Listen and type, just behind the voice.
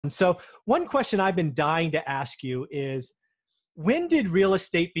So one question I've been dying to ask you is, when did real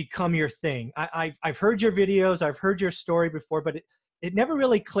estate become your thing? I've heard your videos, I've heard your story before, but it never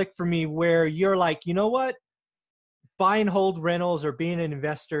really clicked for me where you're like, you know what? Buy and hold rentals or being an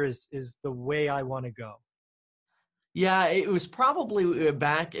investor is the way I want to go. Yeah, it was probably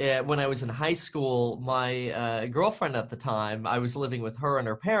back when I was in high school. My girlfriend at the time, I was living with her and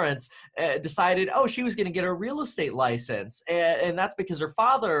her parents, decided, oh, she was going to get a real estate license. And that's because her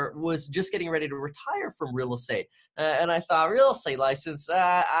father was just getting ready to retire from real estate. And I thought, real estate license,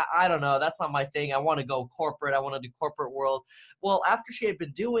 I don't know. That's not my thing. I want to go corporate. I want to do corporate world. Well, after she had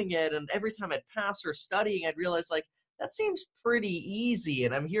been doing it, and every time I'd pass her studying, I'd realize, like, that seems pretty easy.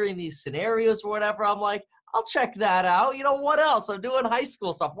 And I'm hearing these scenarios or whatever. I'm like, I'll check that out. You know, what else? I'm doing high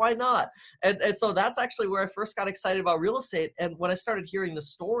school stuff. Why not? And so that's actually where I first got excited about real estate. And when I started hearing the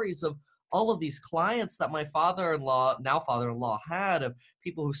stories of all of these clients that my father-in-law, now father-in-law, had, of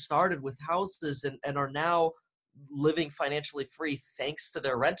people who started with houses and are now living financially free thanks to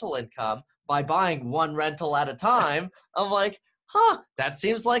their rental income by buying one rental at a time, I'm like, that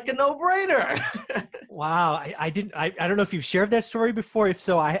seems like a no-brainer. Wow. I don't know if you've shared that story before. If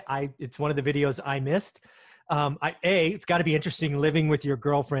so, it's one of the videos I missed. It's got to be interesting living with your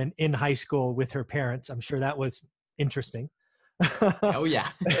girlfriend in high school with her parents. I'm sure that was interesting. Oh yeah.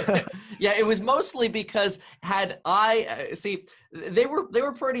 Yeah, it was mostly because they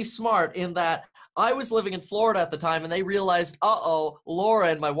were pretty smart in that I was living in Florida at the time, and they realized,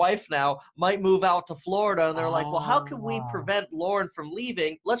 Lauren, my wife now, might move out to Florida. And they're like, well, how can we prevent Lauren from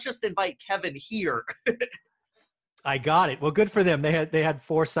leaving? Let's just invite Kevin here. I got it. Well, good for them. They had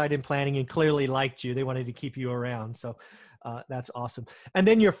foresight and planning and clearly liked you. They wanted to keep you around. So that's awesome. And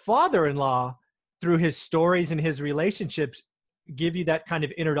then your father-in-law, through his stories and his relationships, give you that kind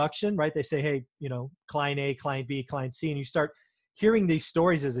of introduction, right? They say, hey, client A, client B, client C, and you start hearing these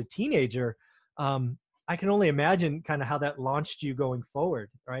stories as a teenager. I can only imagine kind of how that launched you going forward,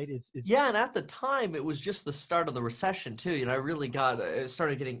 right? Yeah, and at the time, it was just the start of the recession too. I really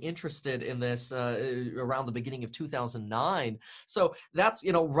started getting interested in this around the beginning of 2009. So that's,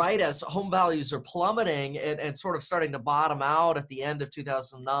 right as home values are plummeting and sort of starting to bottom out at the end of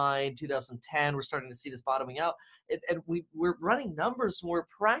 2009, 2010, we're starting to see this bottoming out. And we're running numbers, and we're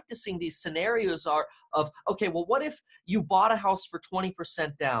practicing these scenarios of, okay, well, what if you bought a house for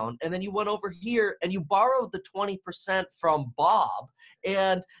 20% down, and then you went over here and you borrowed the 20% from Bob,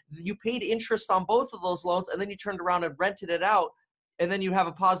 and you paid interest on both of those loans, and then you turned around and rented it out, and then you have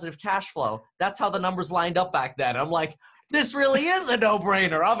a positive cash flow. That's how the numbers lined up back then. I'm like, this really is a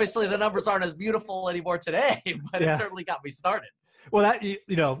no-brainer. Obviously, the numbers aren't as beautiful anymore today, but It certainly got me started. Well, that,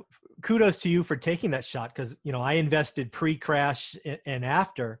 kudos to you for taking that shot, because, I invested pre-crash and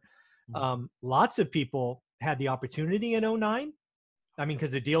after. Lots of people had the opportunity in 2009. I mean,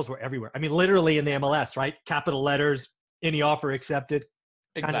 because the deals were everywhere. I mean, literally in the MLS, right? Capital letters, any offer accepted.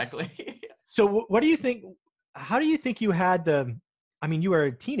 Exactly. So what do you think, how do you think you had you were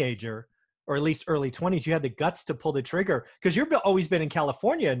a teenager, or at least early 20s, you had the guts to pull the trigger, because you've always been in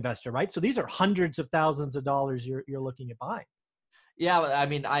California investor, right? So these are hundreds of thousands of dollars you're looking at buying. Yeah, I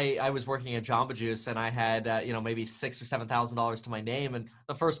mean, I was working at Jamba Juice, and I had maybe $6,000 or $7,000 to my name, and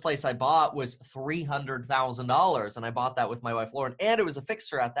the first place I bought was $300,000, and I bought that with my wife Lauren, and it was a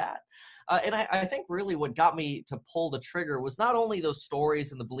fixer at that. And I think really what got me to pull the trigger was not only those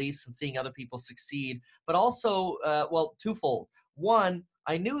stories and the beliefs and seeing other people succeed, but also twofold. One,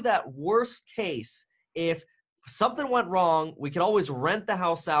 I knew that worst case, if something went wrong, we could always rent the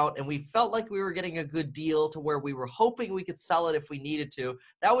house out, and we felt like we were getting a good deal to where we were hoping we could sell it if we needed to.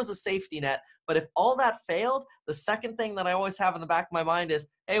 That was a safety net. But if all that failed, the second thing that I always have in the back of my mind is,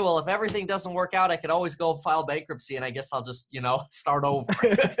 hey, well, if everything doesn't work out, I could always go file bankruptcy, and I guess I'll just, start over.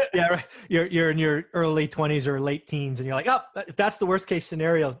 Yeah, right. You're in your early 20s or late teens, and you're like, if that's the worst case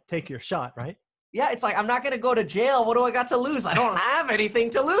scenario, take your shot, right? Yeah, it's like, I'm not going to go to jail. What do I got to lose? I don't have anything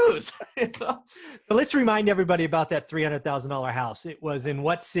to lose. So let's remind everybody about that $300,000 house. It was in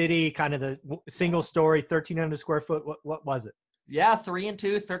what city? Kind of the single story, 1,300 square foot. What was it? Yeah, 3 and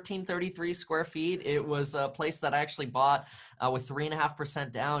 2, 1,333 square feet. It was a place that I actually bought with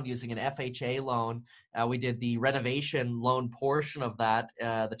 3.5% down using an FHA loan. We did the renovation loan portion of that,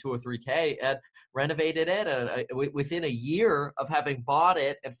 the 203K, and renovated it within a year of having bought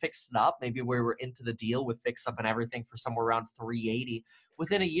it and fixed it up. Maybe we were into the deal with fix up and everything for somewhere around $380.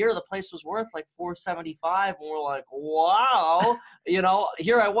 Within a year, the place was worth like $475, and we're like, wow.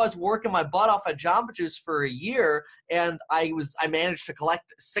 Here I was working my butt off at Jamba Juice for a year, and I managed to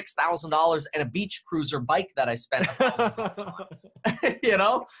collect $6,000 and a beach cruiser bike that I spent $1,000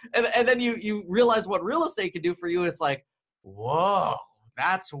 on. And then you realize what real estate can do for you, and it's like, whoa,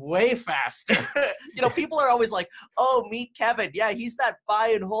 that's way faster. People are always like, oh, meet Kevin. Yeah, he's that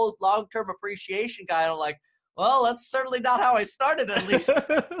buy and hold long-term appreciation guy. And I'm like, well, that's certainly not how I started, at least.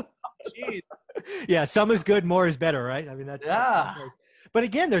 Jeez. Yeah, some is good, more is better, right? I mean, that's Yeah. But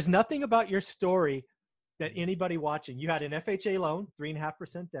again, there's nothing about your story that anybody watching. You had an FHA loan,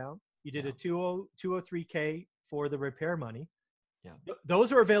 3.5% down. You did a 203K for the repair money. Yeah.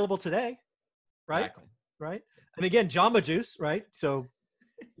 Those are available today, right? Exactly. Right. And again, Jamba Juice, right? So,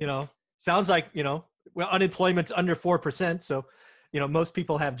 sounds like, well, unemployment's under 4%. So, most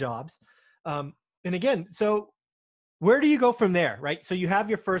people have jobs. And again, so where do you go from there, right? So you have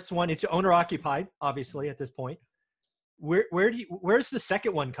your first one. It's owner occupied, obviously, at this point. Where's the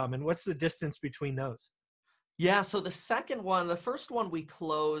second one coming? What's the distance between those? Yeah, so the first one we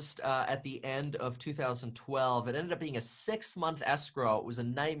closed at the end of 2012. It ended up being a 6-month escrow. It was a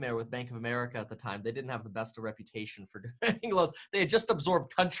nightmare with Bank of America at the time. They didn't have the best of reputation for doing loans. They had just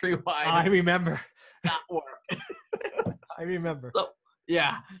absorbed Countrywide. I remember. That work. I remember.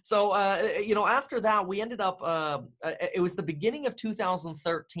 So after that, we ended up, it was the beginning of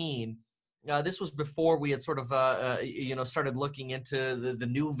 2013. This was before we had sort of, started looking into the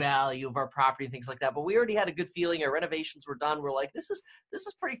new value of our property and things like that. But we already had a good feeling. Our renovations were done. We're like, this is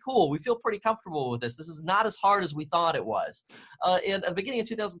pretty cool. We feel pretty comfortable with this. This is not as hard as we thought it was. In the beginning of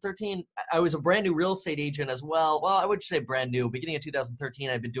 2013, I was a brand new real estate agent as well. Well, I wouldn't say brand new. Beginning of 2013,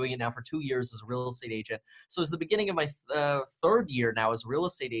 I've been doing it now for 2 years as a real estate agent. So it's the beginning of my third year now as a real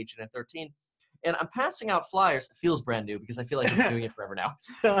estate agent at 13. And I'm passing out flyers. It feels brand new because I feel like I've been doing it forever now.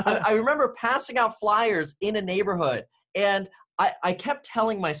 I remember passing out flyers in a neighborhood, and I kept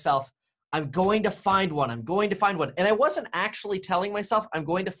telling myself, I'm going to find one. I'm going to find one. And I wasn't actually telling myself I'm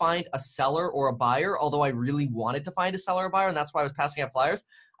going to find a seller or a buyer, although I really wanted to find a seller or buyer, and that's why I was passing out flyers.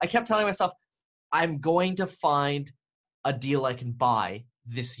 I kept telling myself, I'm going to find a deal I can buy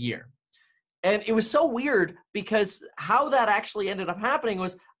this year. And it was so weird because how that actually ended up happening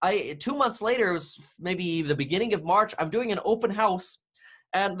was 2 months later, it was maybe the beginning of March, I'm doing an open house,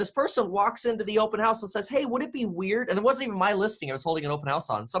 and this person walks into the open house and says, hey, would it be weird? And it wasn't even my listing I was holding an open house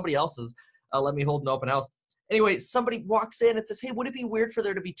on. Somebody else's let me hold an open house. Anyway, somebody walks in and says, hey, would it be weird for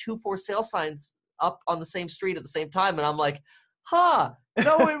there to be 2 for sale signs up on the same street at the same time? And I'm like, no,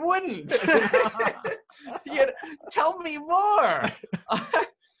 it wouldn't. Tell me more.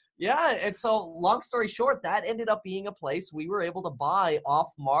 Yeah, and so long story short, that ended up being a place we were able to buy off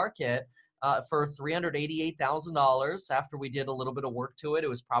market for $388,000. After we did a little bit of work to it, it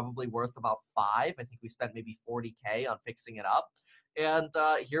was probably worth about $5. I think we spent maybe $40K on fixing it up. And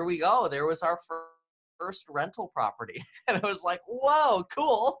here we go. There was our first rental property. And I was like, whoa,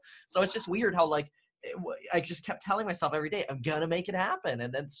 cool. So it's just weird how I just kept telling myself every day, I'm going to make it happen.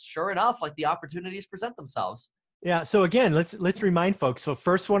 And then sure enough, the opportunities present themselves. Yeah. So again, let's remind folks. So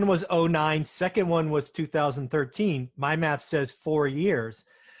first one was 2009. Second one was 2013. My math says 4 years.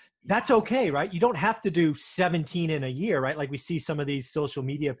 That's okay, right? You don't have to do 17 in a year, right? Like we see some of these social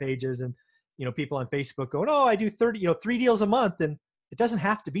media pages and, people on Facebook going, oh, I do 30, 3 deals a month. And it doesn't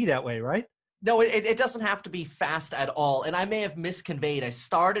have to be that way, right? No, it doesn't have to be fast at all. And I may have misconveyed. I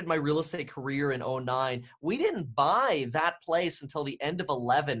started my real estate career in 2009. We didn't buy that place until the end of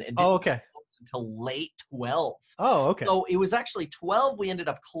 11 and didn't until late 12. Oh, okay. So it was actually 12 we ended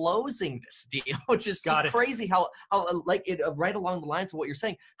up closing this deal, which is just crazy how right along the lines of what you're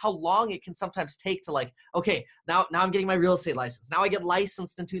saying, how long it can sometimes take to okay, now I'm getting my real estate license. Now I get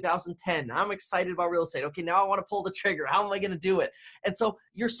licensed in 2010. Now I'm excited about real estate. Okay, now I want to pull the trigger. How am I going to do it? And so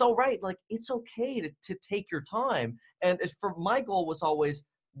you're so right. It's okay to take your time. And for my goal was always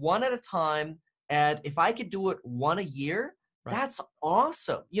one at a time. And if I could do it one a year, that's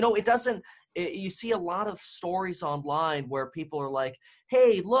awesome. You see a lot of stories online where people are like,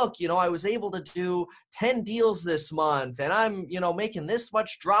 hey, look, I was able to do 10 deals this month and I'm, making this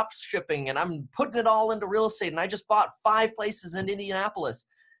much drop shipping and I'm putting it all into real estate and I just bought 5 places in Indianapolis.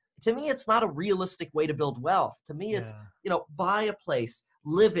 To me, it's not a realistic way to build wealth. To me, it's, buy a place,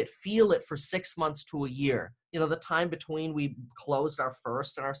 live it, feel it for 6 months to a year. The time between we closed our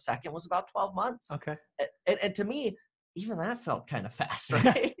first and our second was about 12 months. Okay. And to me, even that felt kind of fast,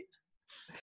 right?